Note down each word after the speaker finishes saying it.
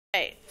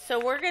Okay, so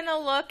we're going to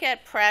look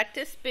at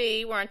practice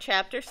B. We're on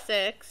chapter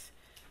 6,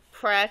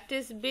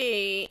 practice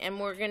B, and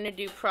we're going to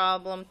do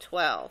problem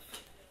 12.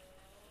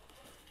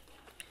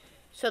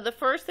 So the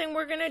first thing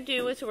we're going to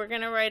do is we're going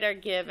to write our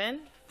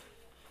given,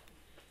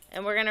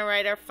 and we're going to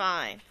write our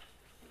find.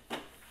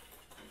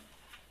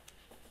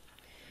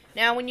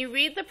 Now, when you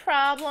read the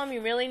problem,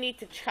 you really need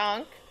to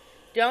chunk.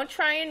 Don't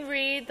try and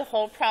read the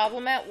whole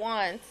problem at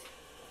once.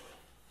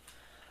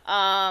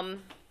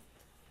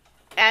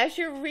 As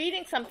you're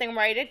reading something,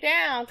 write it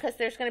down because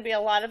there's going to be a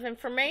lot of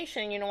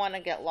information and you don't want to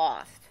get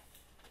lost.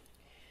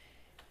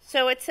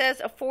 So it says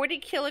a 40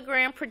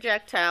 kilogram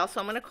projectile, so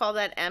I'm going to call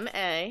that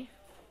MA,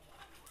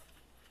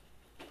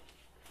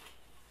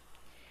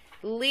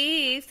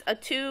 leaves a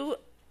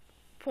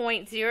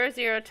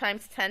 2.00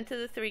 times 10 to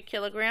the 3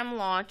 kilogram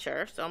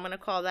launcher, so I'm going to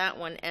call that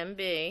one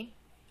MB.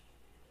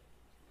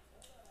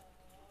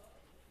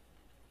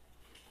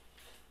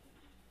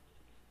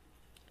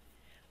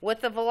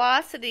 With a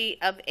velocity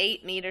of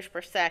 8 meters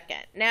per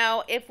second.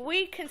 Now, if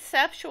we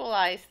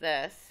conceptualize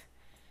this,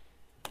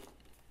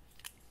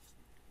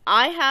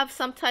 I have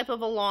some type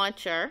of a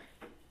launcher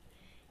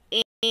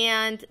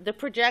and the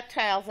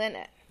projectile's in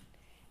it.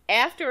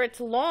 After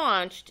it's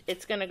launched,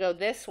 it's going to go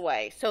this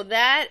way. So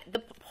that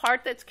the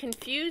part that's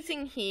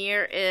confusing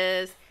here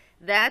is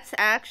that's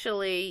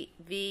actually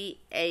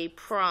VA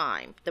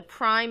prime. The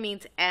prime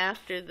means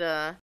after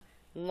the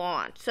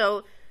launch.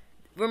 So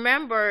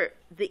remember,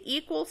 the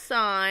equal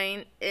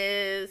sign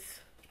is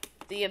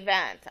the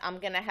event. I'm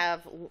going to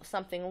have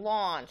something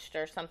launched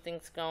or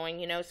something's going,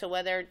 you know, so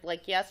whether,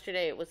 like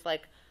yesterday, it was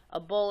like a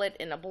bullet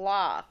in a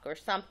block or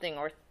something,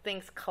 or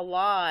things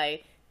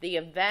collide, the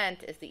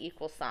event is the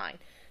equal sign.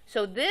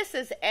 So this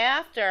is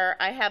after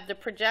I have the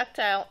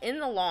projectile in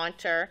the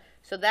launcher,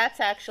 so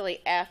that's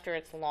actually after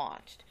it's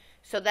launched.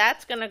 So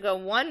that's going to go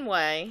one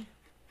way,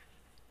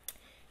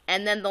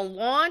 and then the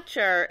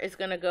launcher is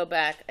going to go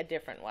back a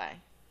different way.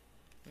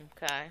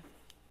 Okay.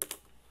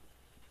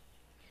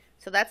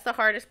 So that's the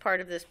hardest part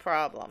of this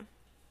problem.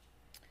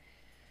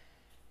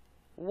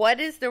 What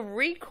is the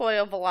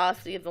recoil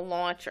velocity of the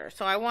launcher?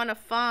 So I want to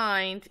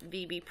find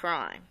VB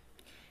prime.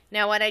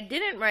 Now what I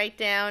didn't write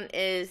down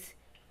is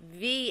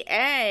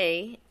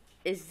VA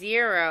is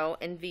 0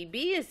 and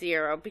VB is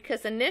 0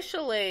 because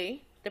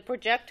initially the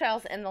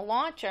projectile's in the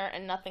launcher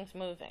and nothing's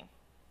moving,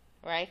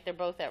 right? They're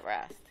both at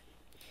rest.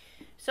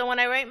 So when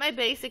I write my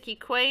basic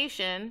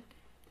equation,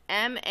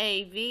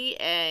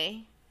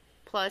 MAVA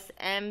plus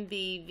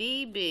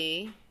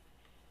MBVB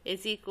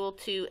is equal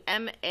to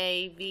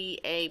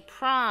MAVA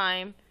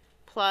prime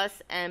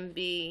plus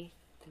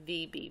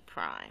MBVB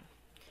prime.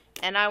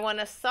 And I want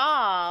to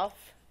solve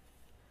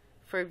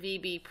for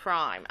VB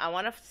prime. I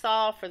want to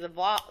solve for the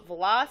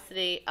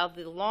velocity of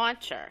the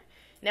launcher.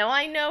 Now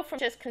I know from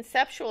just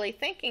conceptually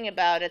thinking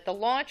about it, the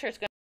launcher is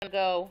going to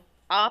go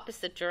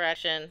opposite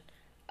direction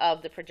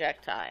of the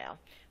projectile.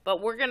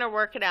 But we're going to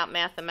work it out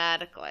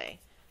mathematically.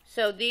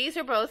 So these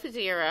are both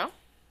 0.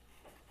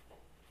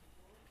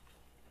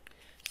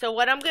 So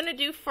what I'm going to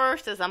do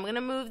first is I'm going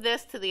to move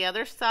this to the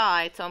other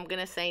side. So I'm going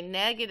to say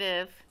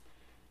negative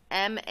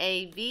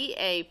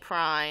MAVA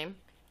prime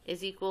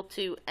is equal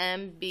to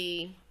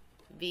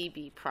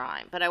MBVB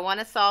prime. But I want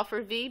to solve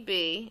for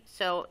VB.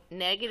 So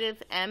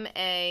negative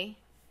MAVA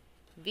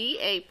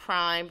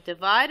prime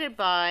divided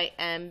by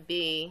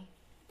MB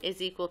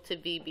is equal to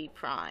VB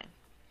prime.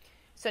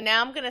 So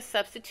now I'm going to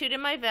substitute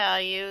in my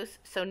values.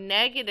 So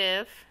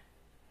negative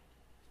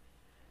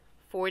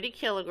 40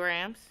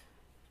 kilograms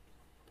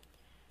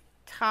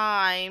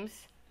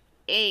times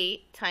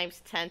 8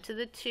 times 10 to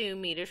the 2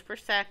 meters per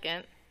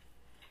second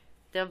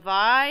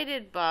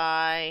divided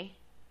by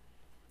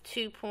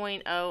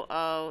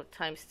 2.00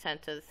 times 10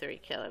 to the 3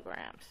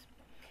 kilograms.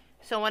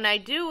 So when I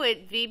do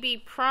it,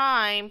 VB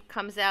prime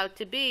comes out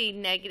to be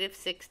negative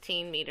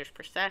 16 meters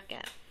per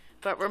second.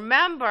 But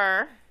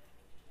remember,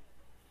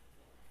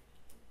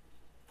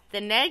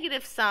 the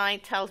negative sign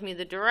tells me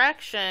the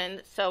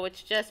direction, so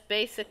it's just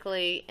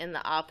basically in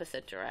the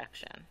opposite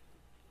direction,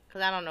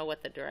 because I don't know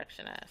what the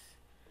direction is.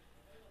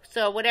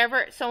 So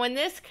so in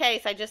this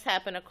case, I just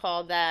happen to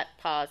call that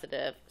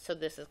positive, so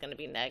this is going to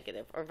be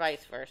negative, or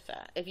vice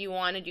versa. If you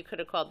wanted, you could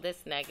have called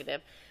this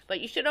negative,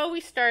 but you should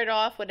always start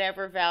off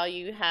whatever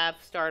value you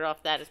have, start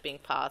off that as being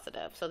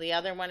positive. So the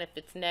other one, if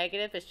it's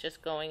negative, it's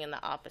just going in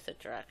the opposite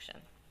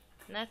direction.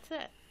 And that's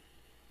it.